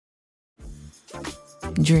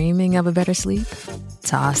Dreaming of a better sleep?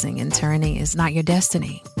 Tossing and turning is not your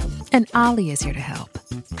destiny. And Ollie is here to help.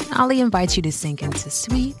 Ollie invites you to sink into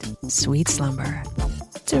sweet, sweet slumber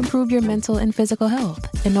to improve your mental and physical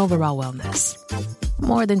health and overall wellness.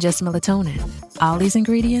 More than just melatonin, Ollie's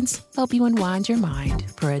ingredients help you unwind your mind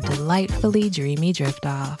for a delightfully dreamy drift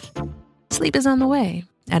off. Sleep is on the way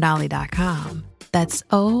at Ollie.com. That's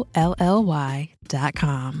OLLY.com.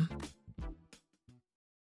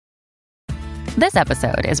 This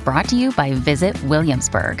episode is brought to you by Visit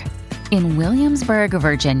Williamsburg. In Williamsburg,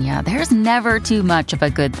 Virginia, there's never too much of a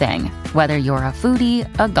good thing. Whether you're a foodie,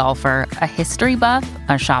 a golfer, a history buff,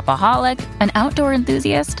 a shopaholic, an outdoor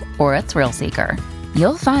enthusiast, or a thrill seeker,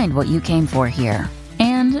 you'll find what you came for here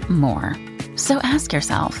and more. So ask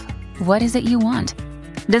yourself, what is it you want?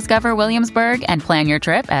 Discover Williamsburg and plan your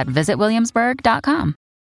trip at visitwilliamsburg.com.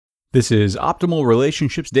 This is Optimal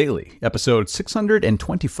Relationships Daily, episode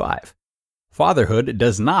 625. Fatherhood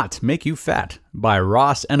Does Not Make You Fat by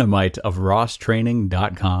Ross Enamait of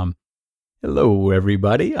RossTraining.com. Hello,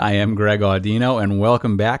 everybody. I am Greg Audino, and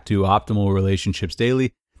welcome back to Optimal Relationships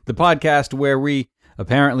Daily, the podcast where we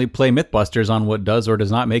apparently play Mythbusters on what does or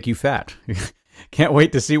does not make you fat. Can't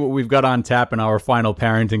wait to see what we've got on tap in our final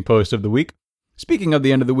parenting post of the week. Speaking of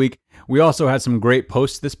the end of the week, we also had some great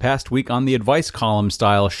posts this past week on the advice column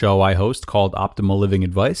style show I host called Optimal Living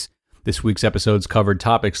Advice. This week's episodes covered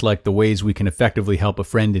topics like the ways we can effectively help a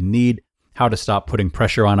friend in need, how to stop putting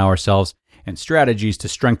pressure on ourselves, and strategies to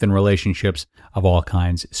strengthen relationships of all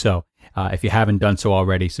kinds. So if you haven't done so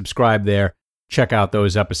already, subscribe there. Check out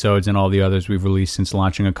those episodes and all the others we've released since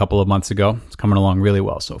launching a couple of months ago. It's coming along really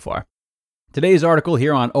well so far. Today's article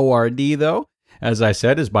here on ORD, though, as I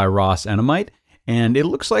said, is by Ross Enamait, and it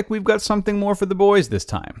looks like we've got something more for the boys this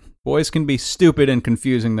time. Boys can be stupid and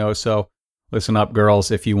confusing, though, so listen up,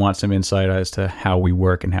 girls, if you want some insight as to how we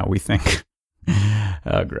work and how we think.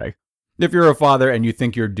 Greg. If you're a father and you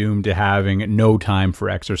think you're doomed to having no time for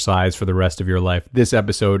exercise for the rest of your life, this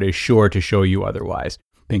episode is sure to show you otherwise.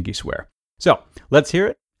 Pinky swear. So, let's hear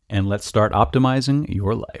it, and let's start optimizing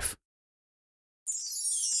your life.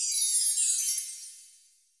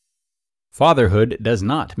 Fatherhood Does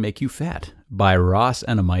Not Make You Fat by Ross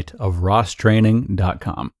Enamait of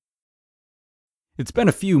RossTraining.com. It's been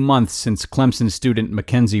a few months since Clemson student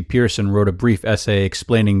Mackenzie Pearson wrote a brief essay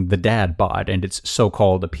explaining the dad bod and its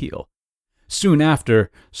so-called appeal. Soon after,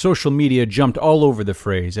 social media jumped all over the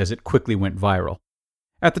phrase as it quickly went viral.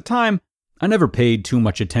 At the time, I never paid too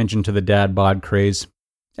much attention to the dad bod craze.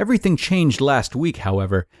 Everything changed last week,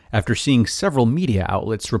 however, after seeing several media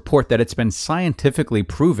outlets report that it's been scientifically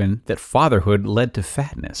proven that fatherhood led to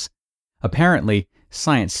fatness. Apparently,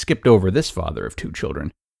 science skipped over this father of two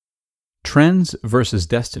children. Trends versus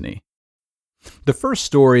destiny. The first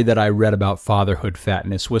story that I read about fatherhood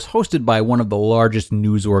fatness was hosted by one of the largest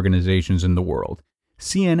news organizations in the world.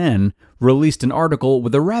 CNN released an article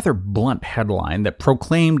with a rather blunt headline that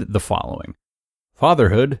proclaimed the following: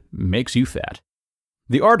 Fatherhood makes you fat.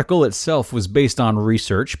 The article itself was based on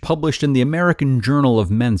research published in the American Journal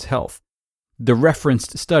of Men's Health. The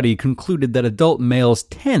referenced study concluded that adult males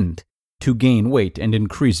tend to gain weight and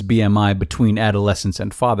increase BMI between adolescence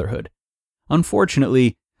and fatherhood.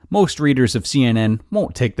 Unfortunately, most readers of CNN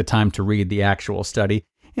won't take the time to read the actual study.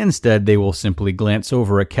 Instead, they will simply glance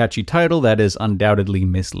over a catchy title that is undoubtedly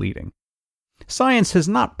misleading. Science has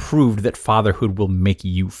not proved that fatherhood will make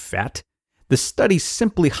you fat. The study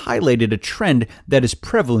simply highlighted a trend that is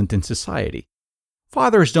prevalent in society.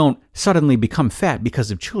 Fathers don't suddenly become fat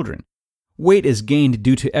because of children. Weight is gained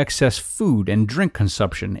due to excess food and drink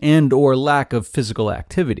consumption and/or lack of physical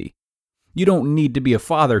activity. You don't need to be a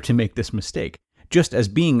father to make this mistake, just as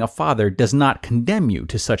being a father does not condemn you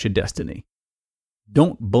to such a destiny.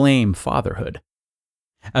 Don't blame fatherhood.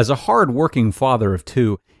 As a hard-working father of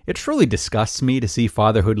two, it truly disgusts me to see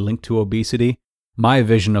fatherhood linked to obesity. My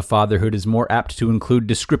vision of fatherhood is more apt to include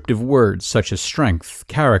descriptive words such as strength,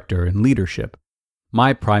 character, and leadership.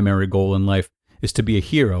 My primary goal in life is to be a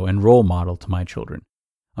hero and role model to my children.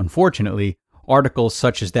 Unfortunately, articles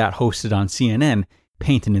such as that hosted on CNN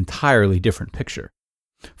paint an entirely different picture.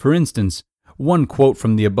 For instance, one quote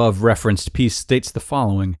from the above-referenced piece states the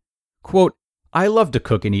following, quote, "I love to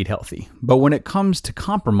cook and eat healthy, but when it comes to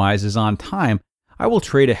compromises on time, I will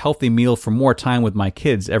trade a healthy meal for more time with my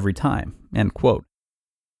kids every time." End quote.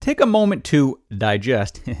 Take a moment to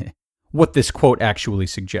digest what this quote actually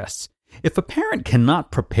suggests. If a parent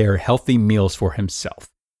cannot prepare healthy meals for himself,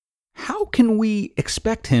 how can we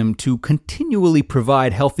expect him to continually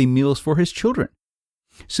provide healthy meals for his children?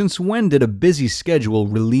 Since when did a busy schedule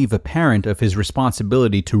relieve a parent of his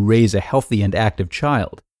responsibility to raise a healthy and active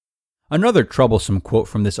child? Another troublesome quote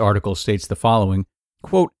from this article states the following,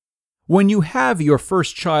 quote, "When you have your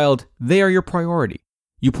first child, they are your priority.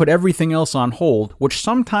 You put everything else on hold, which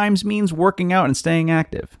sometimes means working out and staying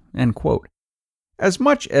active." End quote. As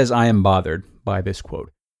much as I am bothered by this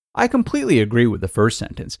quote, I completely agree with the first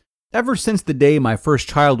sentence. Ever since the day my first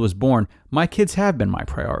child was born, my kids have been my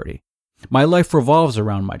priority. My life revolves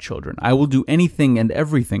around my children. I will do anything and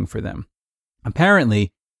everything for them.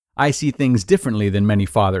 Apparently, I see things differently than many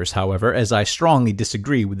fathers, however, as I strongly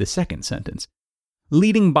disagree with the second sentence.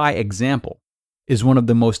 Leading by example is one of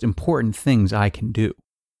the most important things I can do.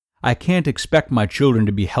 I can't expect my children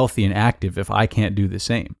to be healthy and active if I can't do the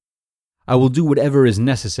same. I will do whatever is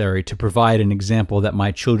necessary to provide an example that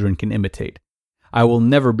my children can imitate. I will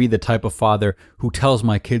never be the type of father who tells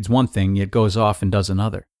my kids one thing yet goes off and does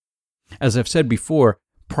another. As I've said before,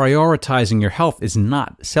 prioritizing your health is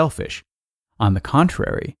not selfish. On the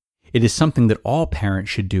contrary, it is something that all parents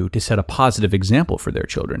should do to set a positive example for their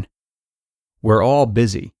children. We're all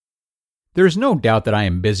busy. There is no doubt that I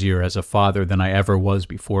am busier as a father than I ever was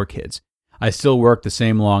before kids. I still work the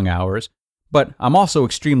same long hours, but I'm also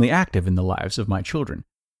extremely active in the lives of my children.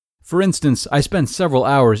 For instance, I spend several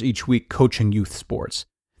hours each week coaching youth sports.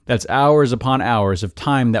 That's hours upon hours of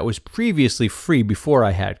time that was previously free before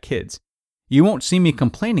I had kids. You won't see me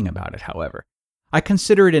complaining about it, however. I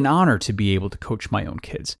consider it an honor to be able to coach my own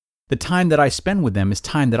kids. The time that I spend with them is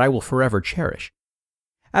time that I will forever cherish.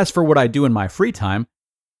 As for what I do in my free time,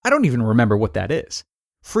 I don't even remember what that is.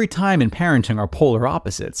 Free time and parenting are polar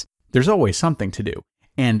opposites. There's always something to do.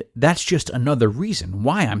 And that's just another reason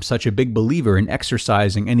why I'm such a big believer in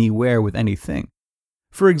exercising anywhere with anything.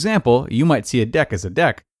 For example, you might see a deck as a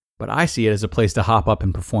deck, but I see it as a place to hop up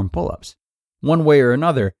and perform pull-ups. One way or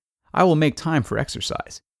another, I will make time for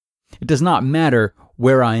exercise. It does not matter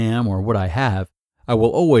where I am or what I have, I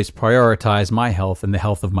will always prioritize my health and the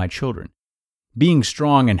health of my children. Being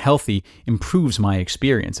strong and healthy improves my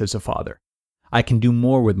experience as a father. I can do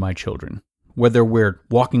more with my children. Whether we're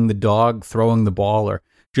walking the dog, throwing the ball, or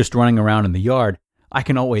just running around in the yard, I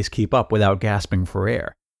can always keep up without gasping for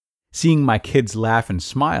air. Seeing my kids laugh and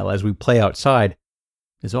smile as we play outside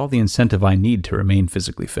is all the incentive I need to remain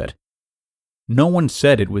physically fit. No one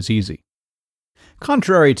said it was easy.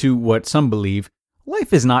 Contrary to what some believe,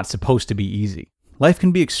 life is not supposed to be easy. Life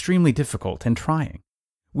can be extremely difficult and trying.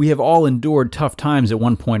 We have all endured tough times at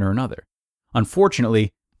one point or another.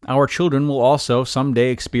 Unfortunately, our children will also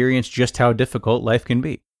someday experience just how difficult life can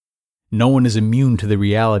be. No one is immune to the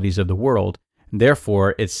realities of the world, and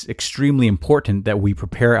therefore it's extremely important that we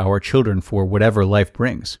prepare our children for whatever life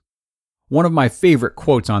brings. One of my favorite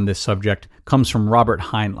quotes on this subject comes from Robert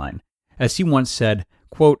Heinlein, as he once said,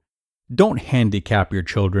 quote, "Don't handicap your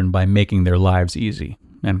children by making their lives easy,"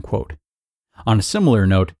 end quote. On a similar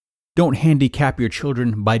note, don't handicap your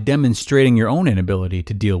children by demonstrating your own inability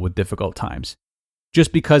to deal with difficult times.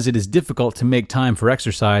 Just because it is difficult to make time for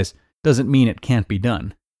exercise doesn't mean it can't be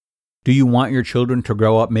done. Do you want your children to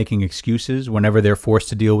grow up making excuses whenever they're forced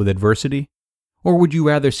to deal with adversity? Or would you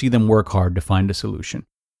rather see them work hard to find a solution?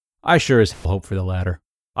 I sure as hell hope for the latter.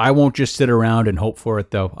 I won't just sit around and hope for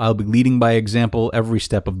it, though. I'll be leading by example every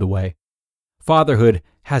step of the way. Fatherhood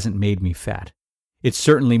hasn't made me fat. It's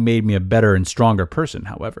certainly made me a better and stronger person,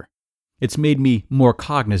 however. It's made me more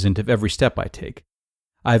cognizant of every step I take.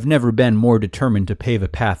 I've never been more determined to pave a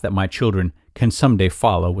path that my children can someday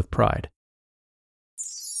follow with pride.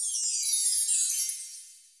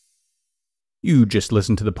 You just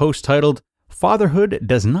listened to the post titled, "Fatherhood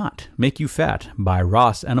Does Not Make You Fat" by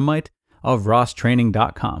Ross Enamait of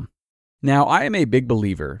RossTraining.com. Now, I am a big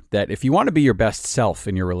believer that if you want to be your best self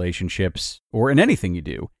in your relationships, or in anything you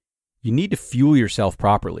do, you need to fuel yourself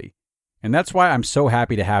properly. And that's why I'm so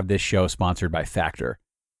happy to have this show sponsored by Factor.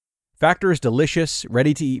 Factor's delicious,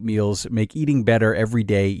 ready-to-eat meals make eating better every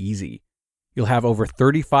day easy. You'll have over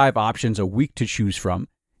 35 options a week to choose from,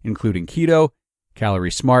 including keto, calorie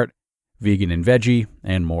smart, vegan and veggie,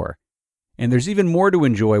 and more. And there's even more to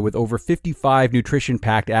enjoy with over 55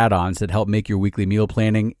 nutrition-packed add-ons that help make your weekly meal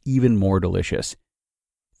planning even more delicious.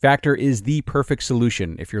 Factor is the perfect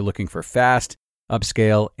solution if you're looking for fast,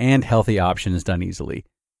 upscale, and healthy options done easily.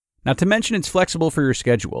 Not to mention it's flexible for your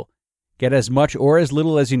schedule. Get as much or as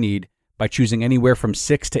little as you need by choosing anywhere from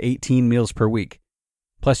 6 to 18 meals per week.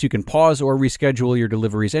 Plus, you can pause or reschedule your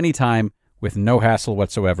deliveries anytime with no hassle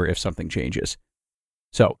whatsoever if something changes.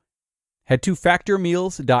 So, head to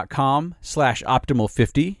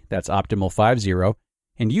factormeals.com/optimal50, that's optimal50,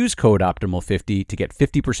 and use code optimal50 to get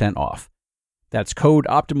 50% off. That's code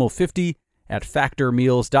optimal50 at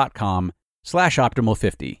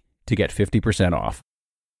factormeals.com/optimal50 to get 50% off.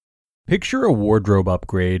 Picture a wardrobe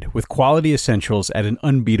upgrade with quality essentials at an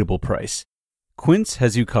unbeatable price. Quince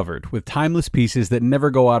has you covered with timeless pieces that never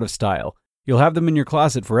go out of style. You'll have them in your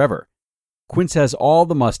closet forever. Quince has all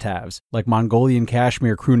the must-haves, like Mongolian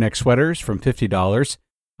cashmere crewneck sweaters from $50,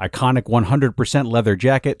 iconic 100% leather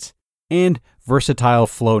jackets, and versatile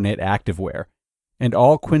flow knit activewear. And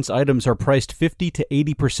all Quince items are priced 50 to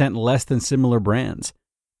 80% less than similar brands.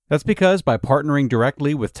 That's because by partnering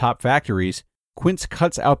directly with top factories, Quince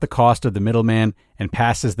cuts out the cost of the middleman and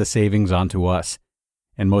passes the savings on to us.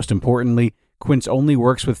 And most importantly, Quince only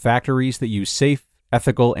works with factories that use safe,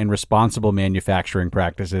 ethical, and responsible manufacturing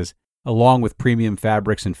practices, along with premium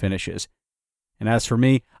fabrics and finishes. And as for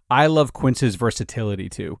me, I love Quince's versatility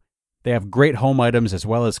too. They have great home items as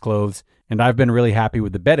well as clothes, and I've been really happy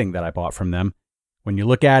with the bedding that I bought from them. When you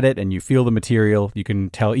look at it and you feel the material, you can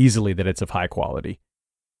tell easily that it's of high quality.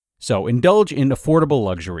 So indulge in affordable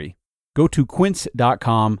luxury. Go to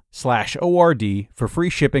quince.com/ORD for free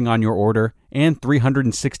shipping on your order and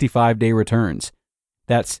 365-day returns.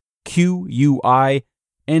 That's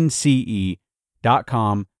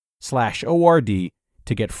QUINCE.com/ORD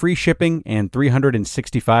to get free shipping and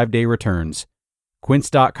 365-day returns.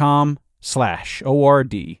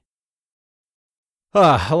 Quince.com/ORD.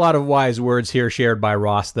 A lot of wise words here shared by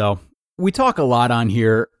Ross, though. We talk a lot on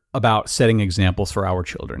here about setting examples for our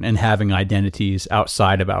children and having identities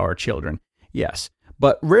outside of our children. Yes,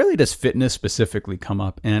 but rarely does fitness specifically come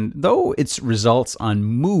up. And though its results on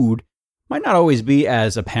mood might not always be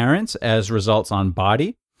as apparent as results on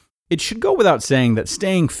body, it should go without saying that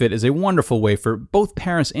staying fit is a wonderful way for both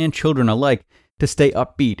parents and children alike to stay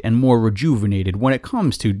upbeat and more rejuvenated when it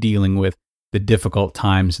comes to dealing with the difficult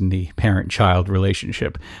times in the parent-child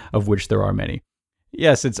relationship, of which there are many.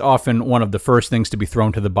 Yes, it's often one of the first things to be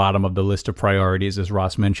thrown to the bottom of the list of priorities, as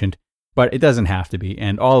Ross mentioned, but it doesn't have to be,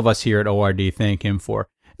 and all of us here at ORD thank him for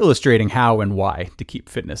illustrating how and why to keep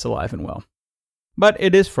fitness alive and well. But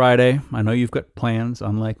it is Friday. I know you've got plans,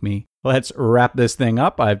 unlike me. Let's wrap this thing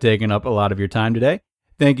up. I've taken up a lot of your time today.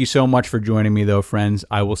 Thank you so much for joining me, though, friends.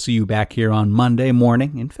 I will see you back here on Monday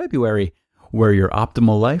morning in February, where your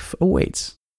optimal life awaits.